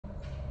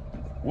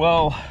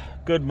Well,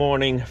 good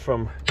morning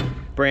from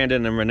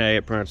Brandon and Renee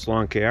at Brandt's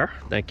Lawn Care.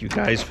 Thank you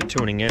guys for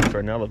tuning in for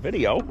another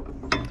video.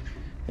 And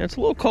it's a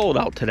little cold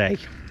out today.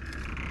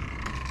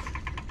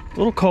 A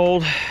little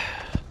cold.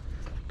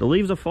 The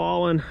leaves are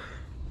falling.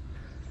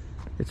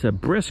 It's a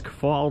brisk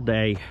fall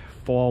day,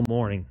 fall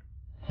morning.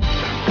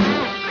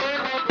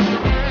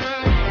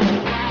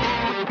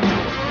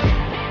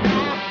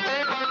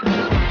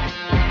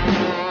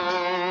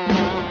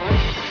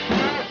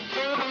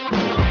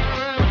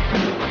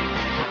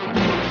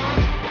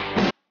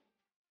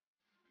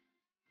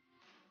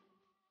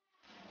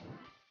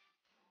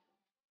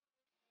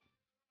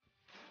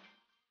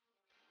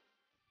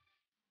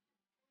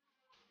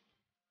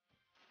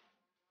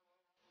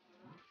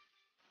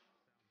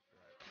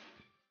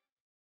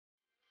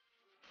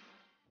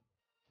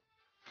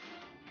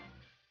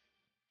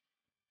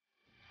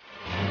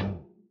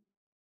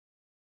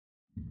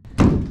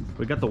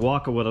 We got the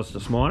walker with us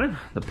this morning,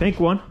 the pink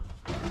one.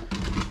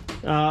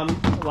 A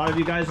lot of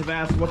you guys have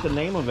asked what the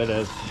name of it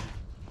is.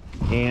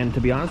 And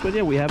to be honest with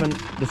you, we haven't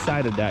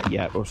decided that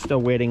yet. We're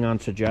still waiting on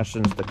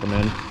suggestions to come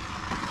in.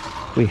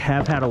 We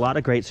have had a lot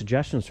of great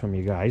suggestions from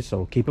you guys,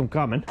 so keep them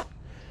coming.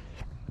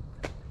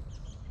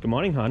 Good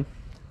morning, hon.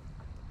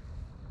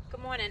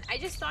 Good morning. I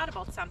just thought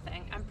about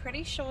something. I'm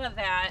pretty sure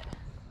that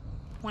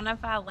one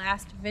of our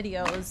last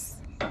videos,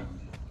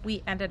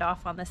 we ended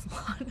off on this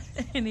lawn,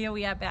 and here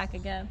we are back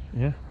again.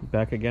 Yeah,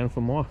 back again for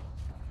more.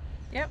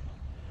 Yep.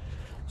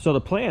 So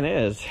the plan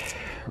is,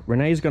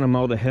 Renee's gonna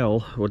mow the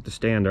hill with the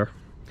stander,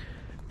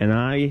 and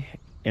I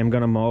am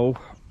gonna mow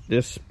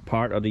this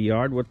part of the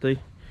yard with the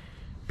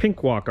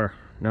Pink Walker.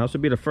 Now this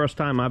will be the first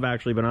time I've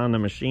actually been on the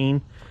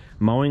machine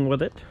mowing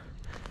with it.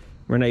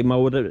 Renee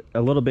mowed it a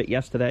little bit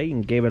yesterday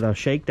and gave it a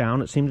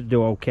shakedown. It seemed to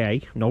do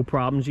okay. No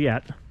problems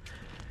yet,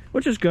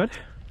 which is good.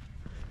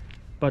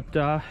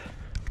 But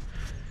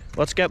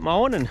let's get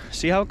mowing and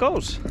see how it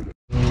goes.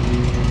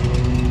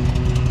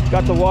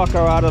 Got the walker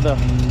out of the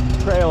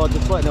trailer,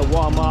 just letting it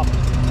warm up.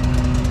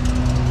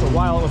 So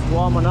while it was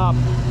warming up,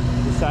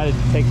 I decided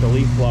to take the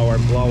leaf blower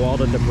and blow all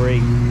the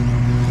debris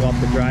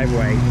off the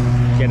driveway,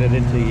 get it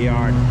into the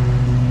yard,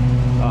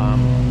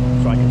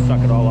 so I can suck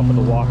it all up with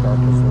the walker.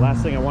 Because the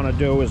last thing I want to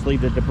do is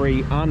leave the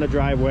debris on the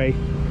driveway,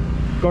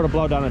 go to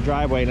blow down the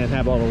driveway, and then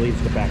have all the leaves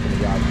get back in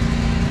the yard.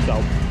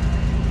 So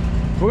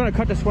we're going to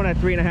cut this one at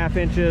 3.5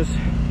 inches.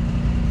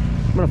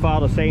 I'm going to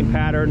follow the same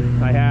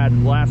pattern I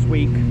had last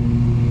week,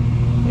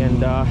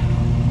 and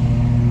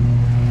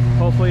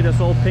hopefully this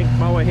old pink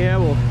mower here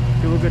will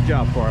do a good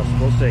job for us.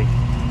 We'll see.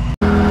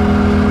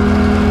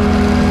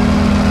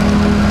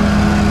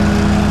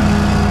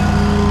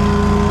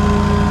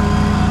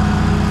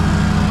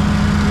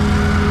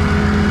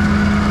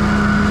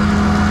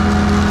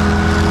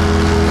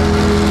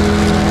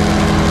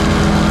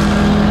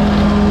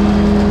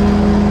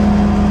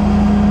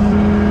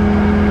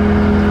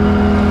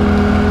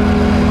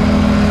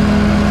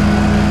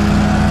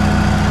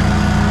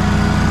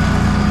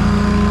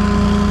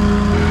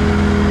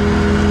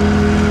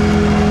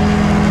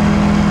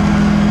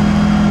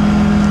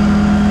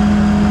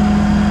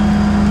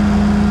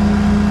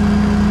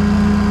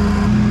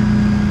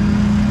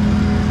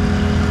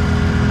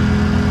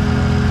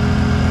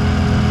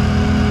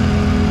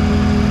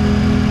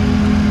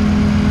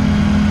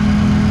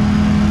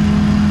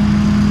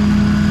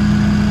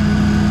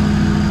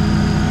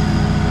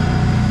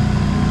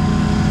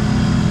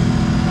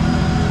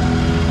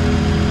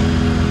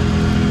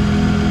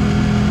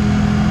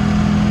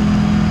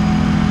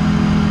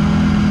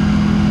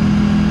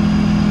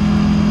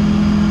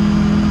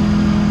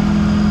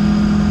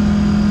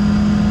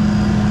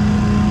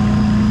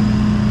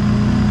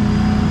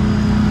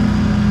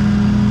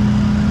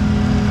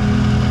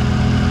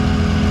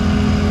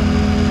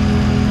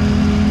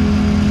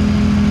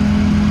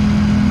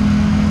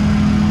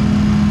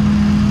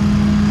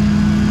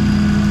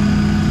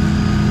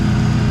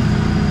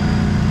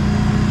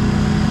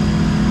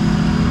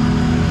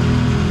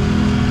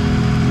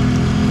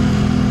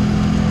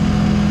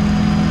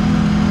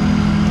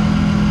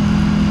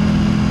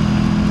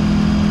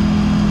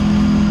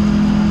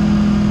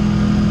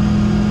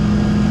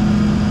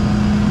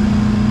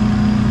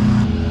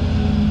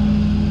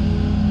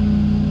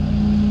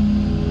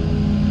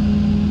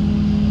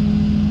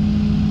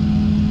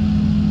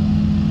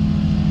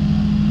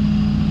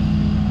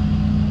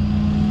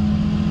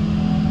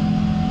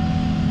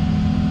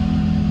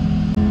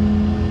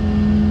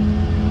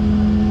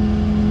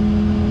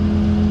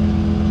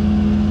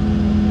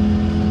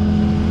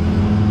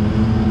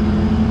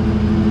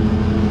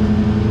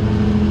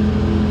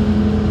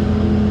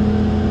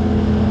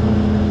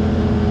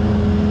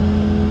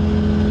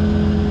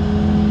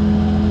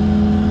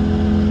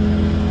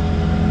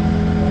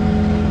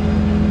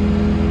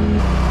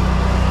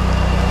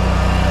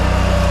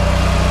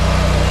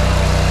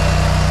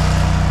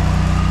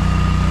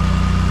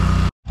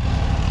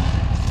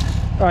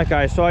 Alright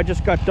guys, so I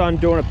just got done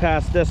doing a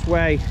pass this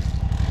way,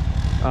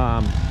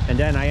 and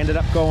then I ended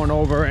up going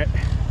over it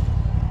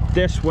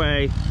this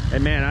way,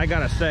 and man, I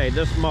gotta say,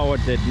 this mower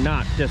did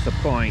not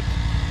disappoint.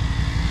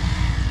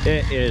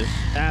 It is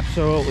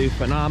absolutely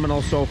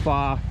phenomenal so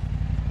far.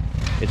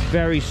 It's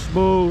very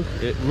smooth,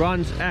 it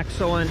runs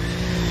excellent.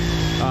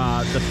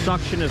 The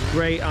suction is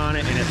great on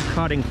it, and it's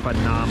cutting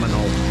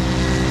phenomenal.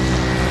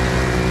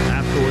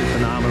 Absolutely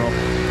phenomenal.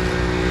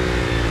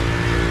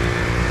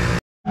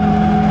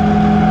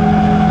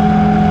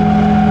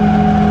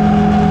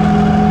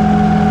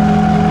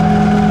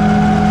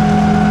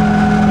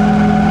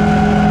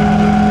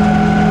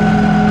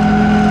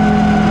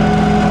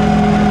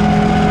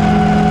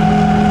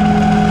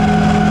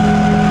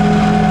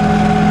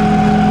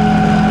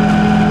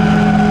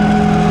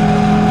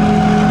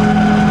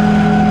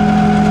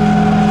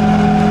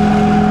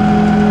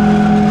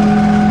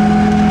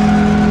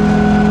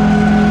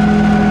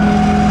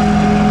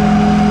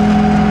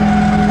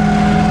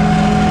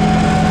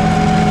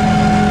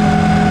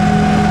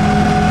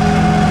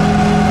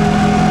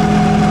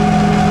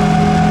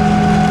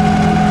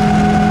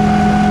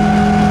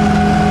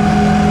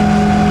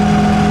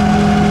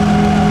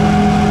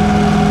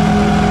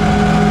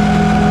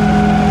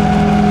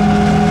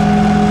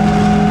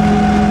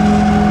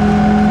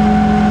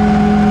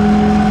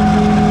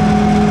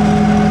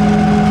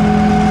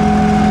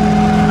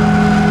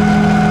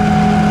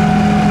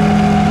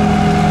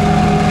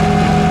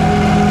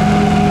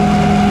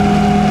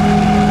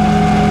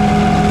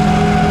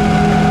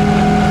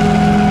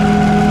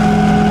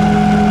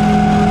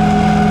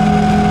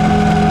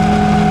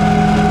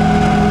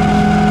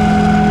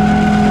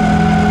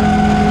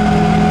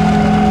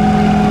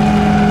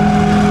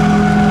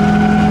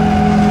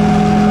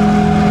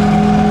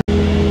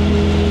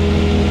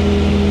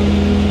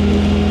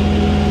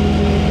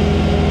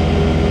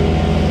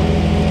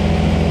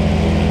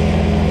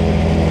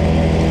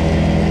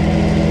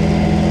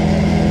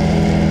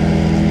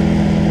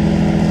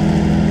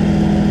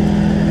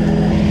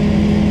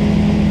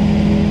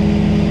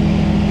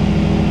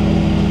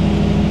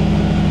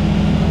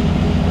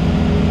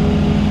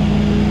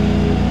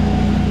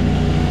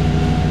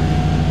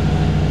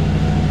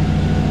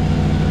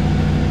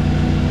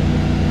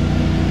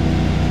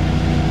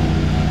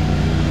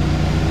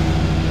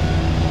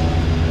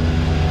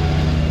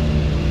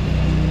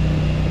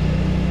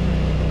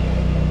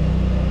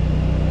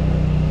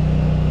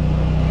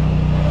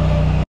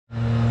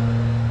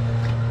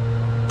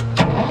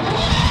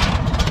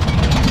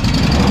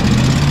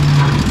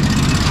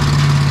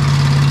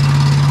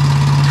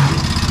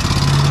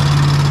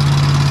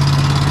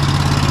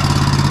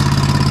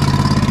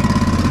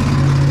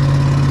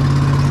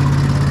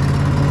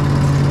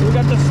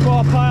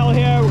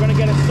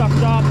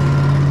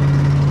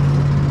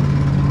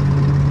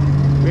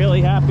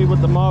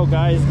 With the mow,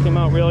 guys, came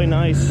out really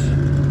nice.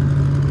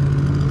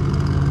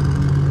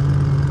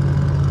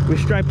 We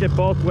striped it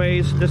both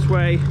ways, this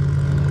way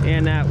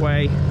and that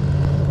way.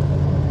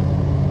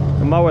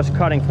 The mower's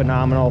cutting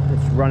phenomenal.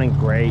 It's running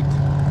great.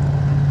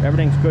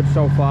 Everything's good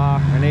so far.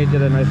 Ranae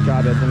did a nice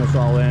job editing this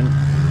all in.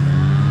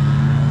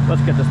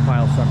 Let's get this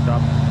pile sucked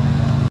up.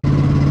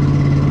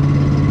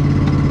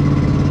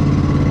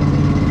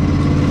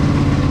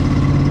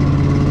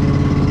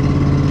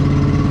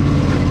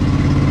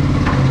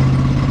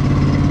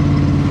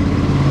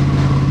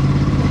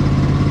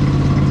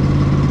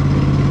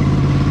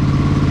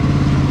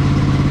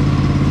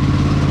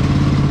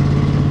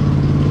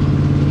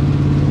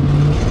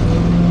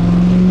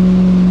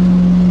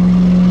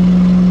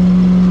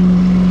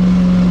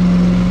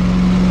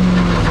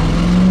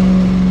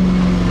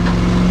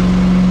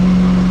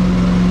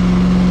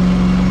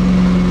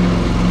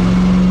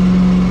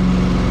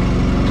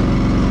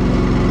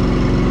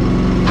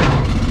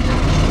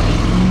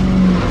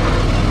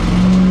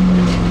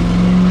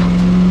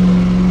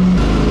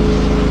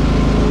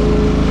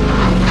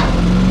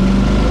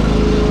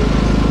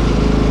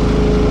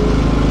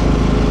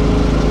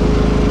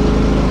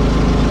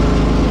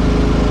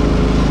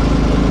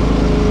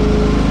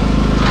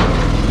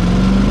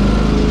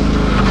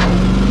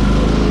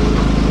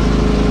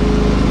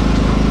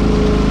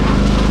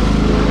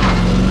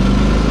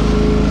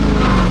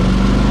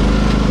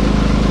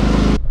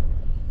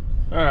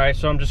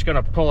 So I'm just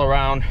gonna pull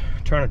around,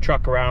 turn the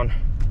truck around,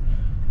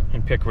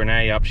 and pick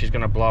Ranae up. She's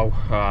gonna blow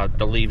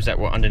the leaves that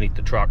were underneath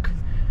the truck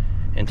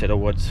into the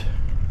woods.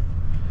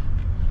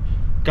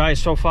 Guys,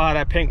 so far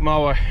that pink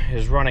mower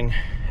is running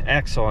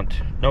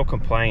excellent. No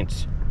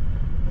complaints,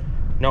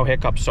 no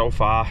hiccups so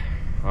far.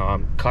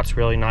 Cuts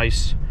really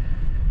nice,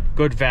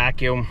 good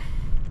vacuum.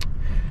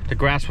 The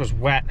grass was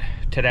wet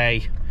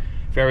today,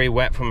 very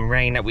wet from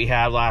rain that we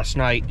had last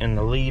night, and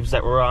the leaves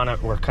that were on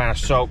it were kind of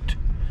soaked,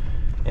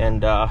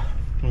 and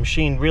the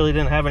machine really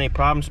didn't have any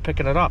problems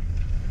picking it up,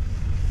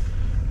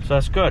 so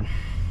that's good.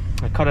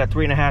 I cut it at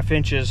 3.5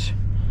 inches,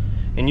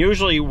 and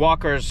usually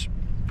walkers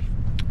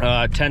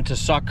tend to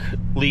suck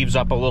leaves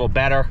up a little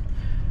better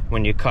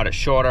when you cut it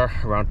shorter,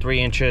 around 3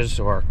 inches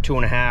or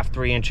 2.5,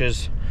 3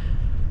 inches.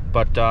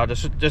 But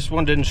this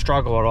one didn't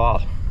struggle at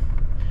all.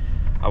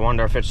 I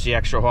wonder if it's the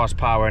extra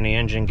horsepower in the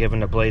engine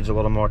giving the blades a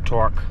little more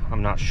torque.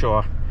 I'm not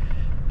sure,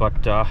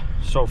 but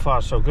so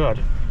far so good.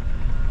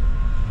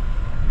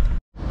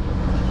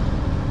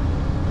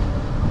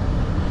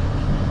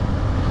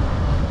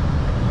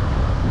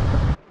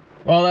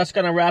 Well, that's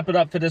going to wrap it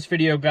up for this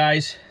video,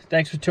 guys.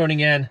 Thanks for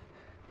tuning in.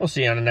 We'll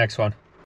see you on the next one.